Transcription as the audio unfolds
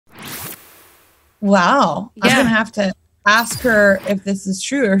Wow. Yeah. I'm going to have to ask her if this is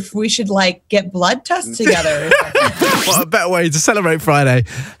true or if we should like get blood tests together. What a better way to celebrate Friday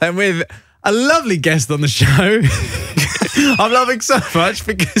than with a lovely guest on the show. I'm loving so much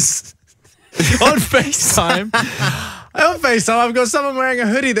because on FaceTime, I've got someone wearing a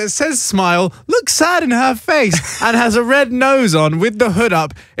hoodie that says smile, looks sad in her face, and has a red nose on with the hood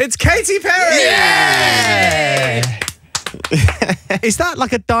up. It's Katy Perry! Yay! Is that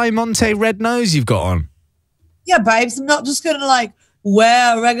like a Diamante red nose you've got on? Yeah, babes, I'm not just going to like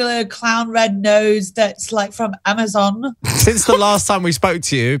wear a regular clown red nose that's like from Amazon. Since the last time we spoke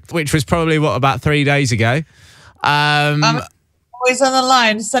to you, which was probably, about 3 days ago. I'm always on the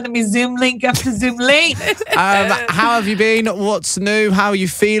line, sending me Zoom link after Zoom link. How have you been? What's new? How are you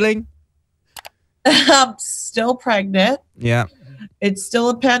feeling? I'm still pregnant. Yeah. It's still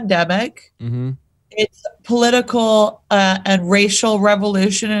a pandemic. Mm-hmm. It's political and racial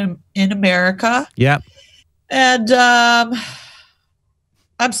revolution in America. Yeah. And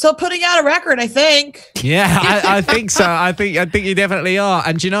I'm still putting out a record, I think. Yeah, I think so. I think you definitely are.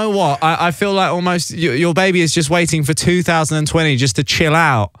 And do you know what? I feel like almost your baby is just waiting for 2020 just to chill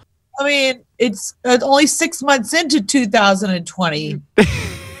out. I mean, it's only 6 months into 2020.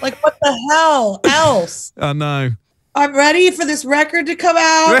 Like, what the hell else? I know. I'm ready for this record to come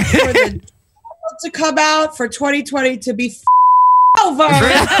out, for the to come out, for 2020 to be over.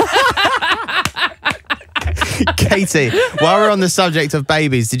 Katy, while we're on the subject of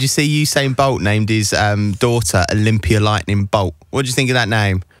babies, did you see Usain Bolt named his daughter Olympia Lightning Bolt? What do you think of that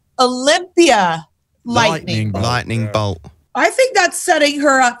name? Olympia Lightning Bolt. Lightning Bolt. I think that's setting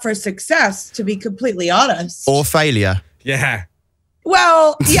her up for success, to be completely honest. Or failure. Yeah.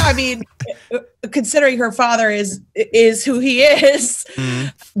 Well, yeah, I mean, considering her father is who he is,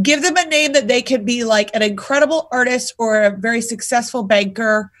 give them a name that they can be like an incredible artist or a very successful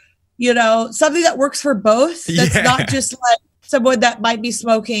banker, you know, something that works for both. That's not just like someone that might be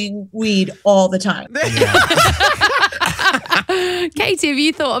smoking weed all the time. Katy, have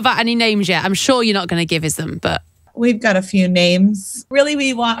you thought about any names yet? I'm sure you're not going to give us them, but We've got a few names. Really,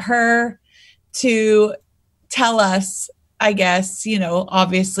 we want her to tell us, I guess, you know,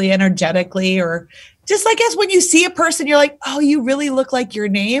 obviously energetically, or just like as when you see a person, you're like, oh, you really look like your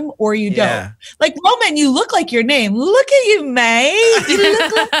name, or you don't. Like, Roman, you look like your name. Look at you, mate. You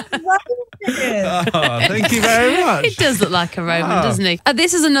look like Roman. Oh, thank you very much. It does look like a Roman, doesn't he?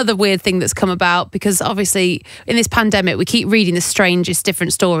 This is another weird thing that's come about because obviously in this pandemic, we keep reading the strangest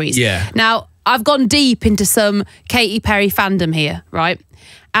different stories. Yeah. Now, I've gone deep into some Katy Perry fandom here, right?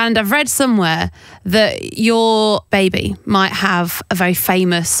 And I've read somewhere that your baby might have a very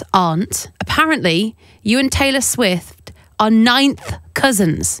famous aunt. Apparently, you and Taylor Swift are 9th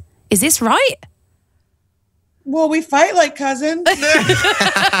cousins. Is this right? Well, we fight like cousins.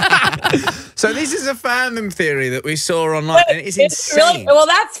 So this is a fandom theory that we saw online, and it's insane. Really, well,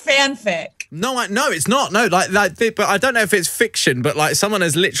 that's fanfic. No, it's not. No, but I don't know if it's fiction, but like someone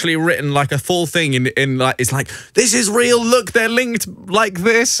has literally written like a full thing in like, it's like, this is real. Look, they're linked like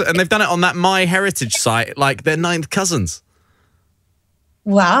this, and they've done it on that My Heritage site. Like they're 9th cousins.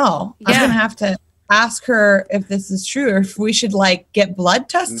 Wow. Yeah. I'm gonna have to ask her if this is true or if we should like get blood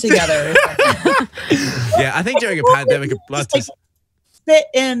tests together. Yeah, I think during a pandemic, a blood test. Spit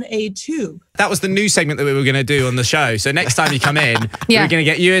in a tube. That was the new segment that we were going to do on the show. So next time you come in, we're going to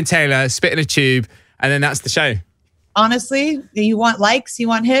get you and Taylor spit in a tube, and then that's the show. Honestly, you want likes, you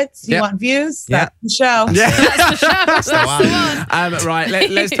want hits, you want views. That's the show. Yeah. That's the show. That's the one. Right,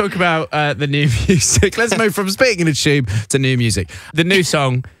 let's talk about the new music. Let's move from spitting in a tube to new music. The new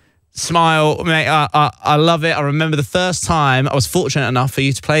song, Smile, mate, I love it. I remember the first time I was fortunate enough for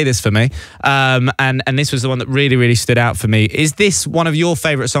you to play this for me, and this was the one that really, really stood out for me. Is this one of your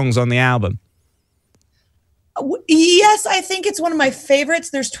favourite songs on the album? Yes, I think it's one of my favorites.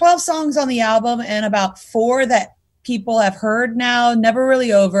 There's 12 songs on the album and about 4 that people have heard now. Never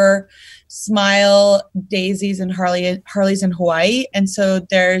Really Over, Smile, Daisies, and Harley's in Hawaii. And so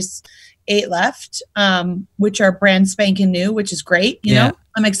there's 8 left, which are brand spanking new, which is great. You know,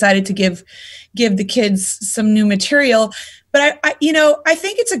 I'm excited to give the kids some new material. But I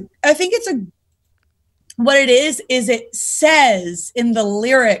think it's a what it is it says in the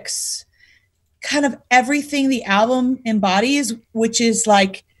lyrics kind of everything the album embodies, which is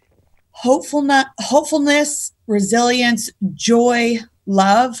like hopefulness, resilience, joy,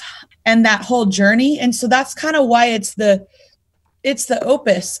 love, and that whole journey. And so that's kind of why it's the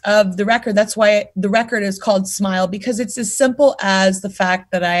opus of the record. That's why the record is called Smile, because it's as simple as the fact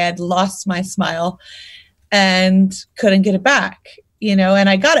that I had lost my smile and couldn't get it back, you know, and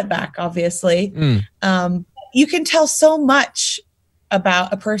I got it back, obviously. You can tell so much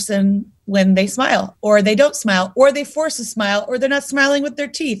about a person when they smile, or they don't smile, or they force a smile, or they're not smiling with their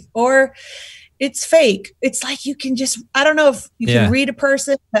teeth, or it's fake. It's like you can just, I don't know if you can read a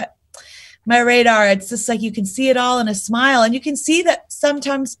person, but my radar, it's just like you can see it all in a smile. And you can see that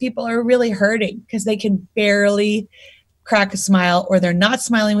sometimes people are really hurting because they can barely crack a smile, or they're not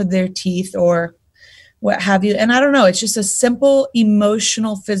smiling with their teeth, or what have you. And I don't know, it's just a simple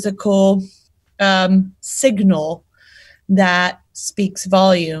emotional, physical signal that speaks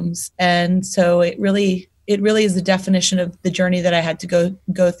volumes. And so it really is the definition of the journey that I had to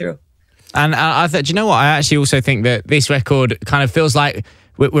go through. And I thought, do you know what? I actually also think that this record kind of feels like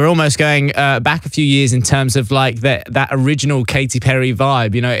we're almost going back a few years in terms of like that original Katy Perry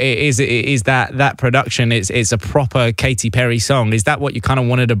vibe. You know, it is that production. It's a proper Katy Perry song. Is that what you kind of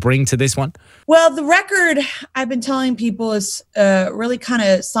wanted to bring to this one? Well, the record, I've been telling people, is really kind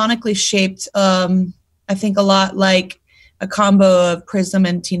of sonically shaped. I think a lot like a combo of Prism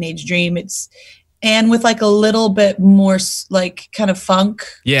and Teenage Dream. And with like a little bit more like kind of funk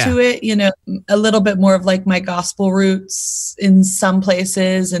to it, you know, a little bit more of like my gospel roots in some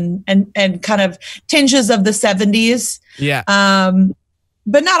places, and kind of tinges of the 70s. Yeah.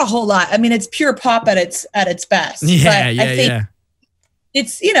 But not a whole lot. I mean, it's pure pop at its best. Yeah, but I think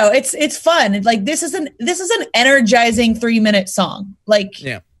it's, you know, it's fun. Like this is an energizing 3-minute song. Like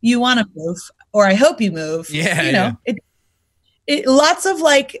you want to move, or I hope you move. Yeah. You know, it lots of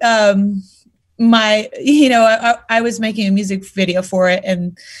like I was making a music video for it,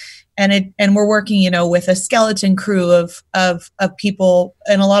 and we're working, you know, with a skeleton crew of people,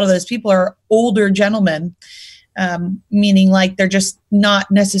 and a lot of those people are older gentlemen, meaning like they're just not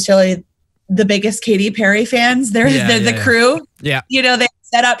necessarily the biggest Katy Perry fans. They're the crew. Yeah, you know, they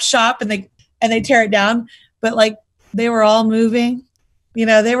set up shop and they tear it down, but like they were all moving. You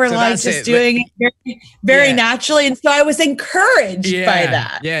know, they were like just doing it very naturally. And so I was encouraged by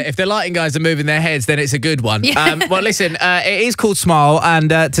that. Yeah, if the lighting guys are moving their heads, then it's a good one. Well, listen, it is called Smile. And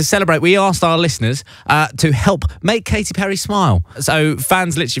to celebrate, we asked our listeners to help make Katy Perry smile. So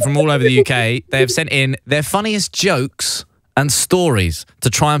fans literally from all over the UK, they have sent in their funniest jokes and stories to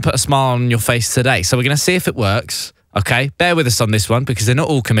try and put a smile on your face today. So we're going to see if it works. Okay, bear with us on this one because they're not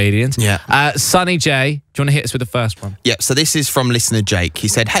all comedians. Yeah. Sonny J, do you want to hit us with the first one? Yep, so this is from listener Jake. He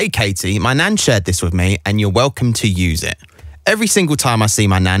said, "Hey Katy, my nan shared this with me and you're welcome to use it. Every single time I see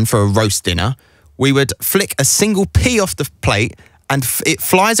my nan for a roast dinner, we would flick a single pea off the plate and it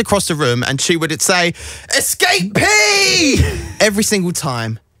flies across the room and she would say, 'Escape pea!' Every single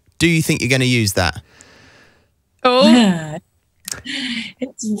time. Do you think you're going to use that?" Oh.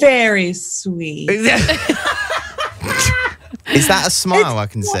 It's very sweet. Is that a smile I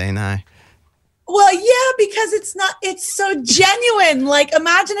can say now? Well, yeah, because it's so genuine. Like,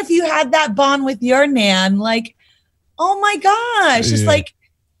 imagine if you had that bond with your nan. Like, oh my gosh. It's like,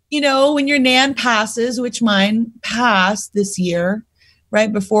 you know, when your nan passes, which mine passed this year,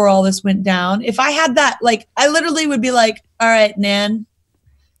 right before all this went down. If I had that, like, I literally would be like, all right, nan,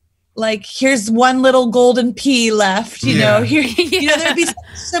 like, here's one little golden pea left, you know, here, you know, there'd be some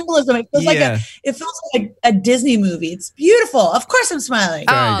symbolism. It feels like a Disney movie. It's beautiful. Of course I'm smiling.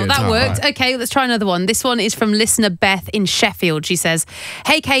 Oh, that worked. Okay, let's try another one. This one is from listener Beth in Sheffield. She says,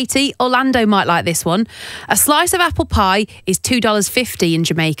 "Hey Katy, Orlando might like this one. A slice of apple pie is $2.50 in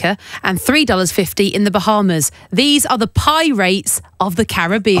Jamaica and $3.50 in the Bahamas. These are the pie rates of the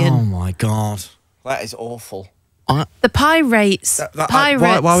Caribbean." Oh my God. That is awful. The pie rates. Why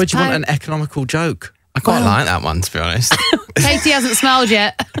would you want an economical joke? I quite like that one, to be honest. Katy hasn't smiled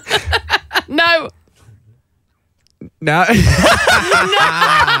yet. No. No. No,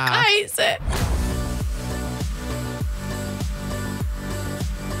 I hate it.